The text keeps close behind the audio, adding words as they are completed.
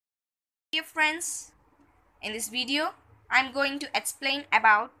dear friends. In this video, I am going to explain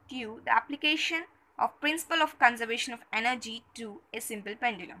about you the application of principle of conservation of energy to a simple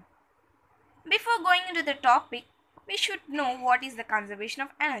pendulum. Before going into the topic, we should know what is the conservation of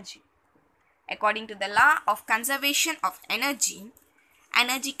energy. According to the law of conservation of energy,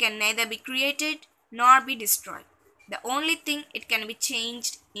 energy can neither be created nor be destroyed. The only thing it can be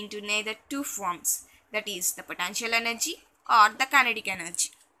changed into neither two forms, that is the potential energy or the kinetic energy.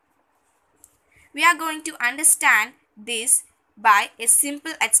 We are going to understand this by a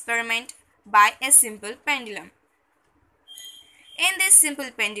simple experiment by a simple pendulum. In this simple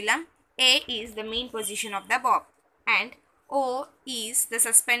pendulum, A is the mean position of the bob and O is the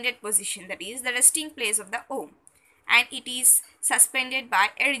suspended position, that is the resting place of the O, and it is suspended by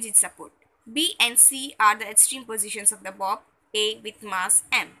a rigid support. B and C are the extreme positions of the bob A with mass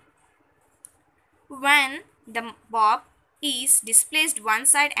M. When the bob is displaced one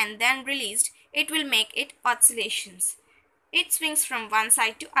side and then released, it will make it oscillations. It swings from one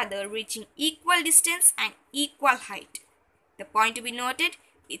side to other, reaching equal distance and equal height. The point to be noted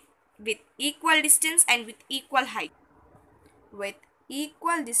is with equal distance and with equal height. With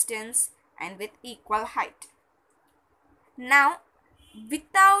equal distance and with equal height. Now,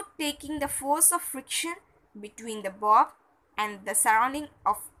 without taking the force of friction between the bob and the surrounding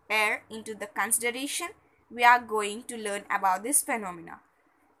of air into the consideration, we are going to learn about this phenomena.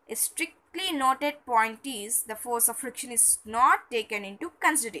 A strictly noted point is the force of friction is not taken into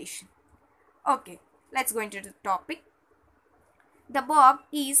consideration. Okay, let's go into the topic. The bob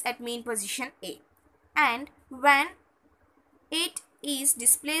is at mean position A, and when it is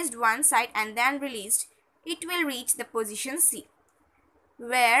displaced one side and then released, it will reach the position C,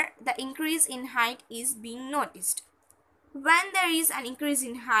 where the increase in height is being noticed. When there is an increase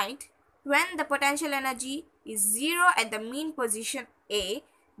in height, when the potential energy is 0 at the mean position A,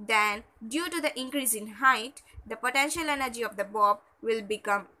 then due to the increase in height, the potential energy of the bob will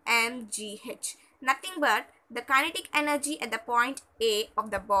become mgh. Nothing but the kinetic energy at the point A of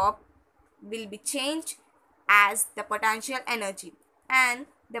the bob will be changed as the potential energy, and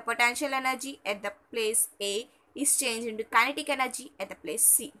the potential energy at the place A is changed into kinetic energy at the place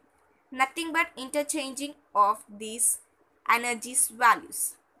C. Nothing but interchanging of these energies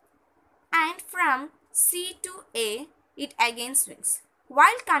values. And from C to A, it again swings.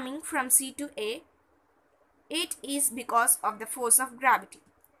 While coming from C to A, it is because of the force of gravity,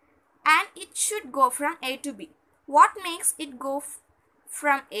 and it should go from A to B. What makes it go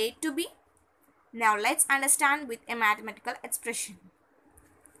from A to B? Now let's understand with a mathematical expression.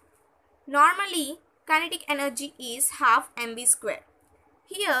 Normally, kinetic energy is half mv square.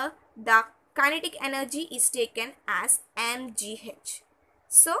 Here, the kinetic energy is taken as mgh.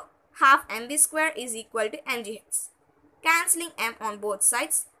 So, half mv square is equal to mgh. Cancelling m on both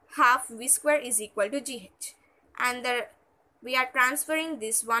sides, half v square is equal to gh. And we are transferring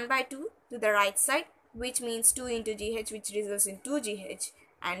this 1 by 2 to the right side, which means 2 into gh, which results in 2gh.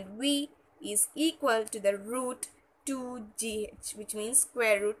 And v is equal to the root 2gh, which means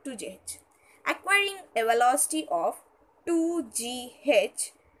square root 2gh. Acquiring a velocity of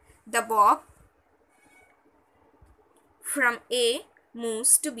 2gh, the bob from A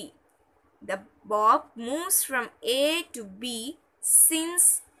moves to B. The bob moves from A to B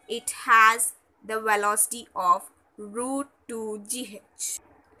since it has the velocity of root 2gh.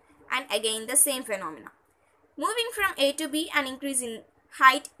 And again the same phenomena. Moving from A to B, an increase in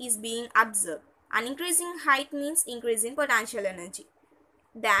height is being observed. An increase in height means increase in potential energy.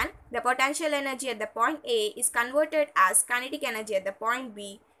 Then the potential energy at the point A is converted as kinetic energy at the point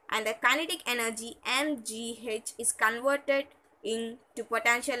B, and the kinetic energy mgh is converted into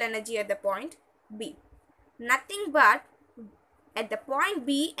potential energy at the point B. Nothing but at the point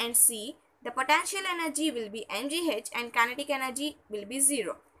B and C, the potential energy will be mgh and kinetic energy will be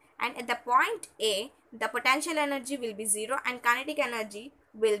 0. And at the point A, the potential energy will be 0 and kinetic energy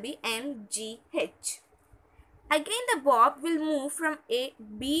will be mgh. Again, the bob will move from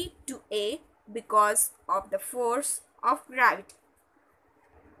B to A because of the force of gravity.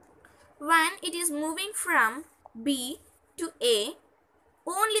 When it is moving from B to A,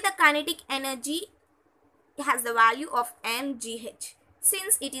 only the kinetic energy has the value of mgh.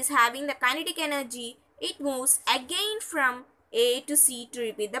 Since it is having the kinetic energy, it moves again from A to C to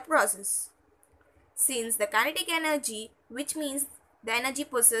repeat the process. Since the kinetic energy, which means the energy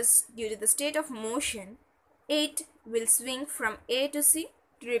possessed due to the state of motion, it will swing from A to C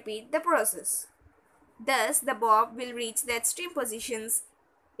to repeat the process. Thus, the bob will reach the extreme positions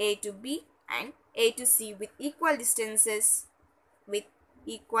A to B and A to C with equal distances with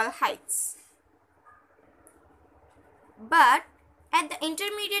equal heights. But At the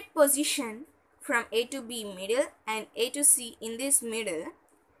intermediate position from A to B middle and A to C in this middle,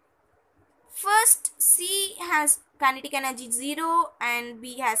 first C has kinetic energy 0 and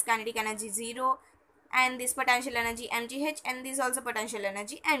B has kinetic energy 0, and this potential energy mgh, and this also potential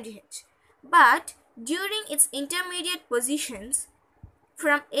energy mgh. But during its intermediate positions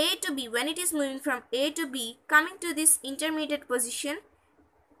from A to B, when it is moving from A to B, coming to this intermediate position,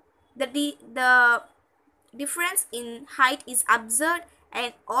 the difference in height is observed,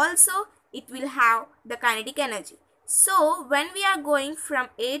 and also it will have the kinetic energy. So when we are going from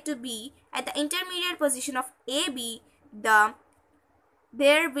A to B, at the intermediate position of AB,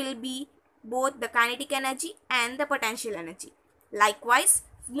 there will be both the kinetic energy and the potential energy. Likewise,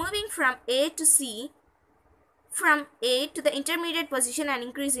 moving from A to C, from A to the intermediate position, an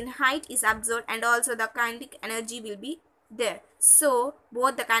increase in height is observed, and also the kinetic energy will be there. So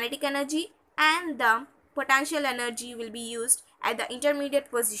both the kinetic energy and the potential energy will be used at the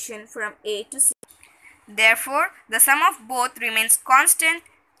intermediate position from A to C. Therefore, the sum of both remains constant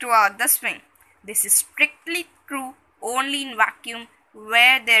throughout the swing. This is strictly true only in vacuum,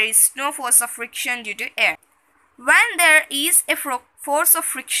 where there is no force of friction due to air. When there is a force of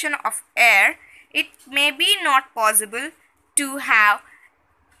friction of air, it may be not possible to have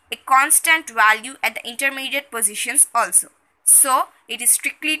a constant value at the intermediate positions also. So it is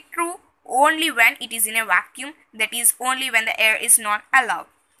strictly true only when it is in a vacuum, that is only when the air is not allowed.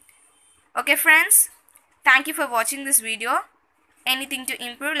 Okay friends, thank you for watching this video. Anything to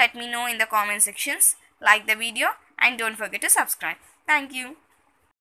improve, let me know in the comment sections. Like the video and don't forget to subscribe. Thank you.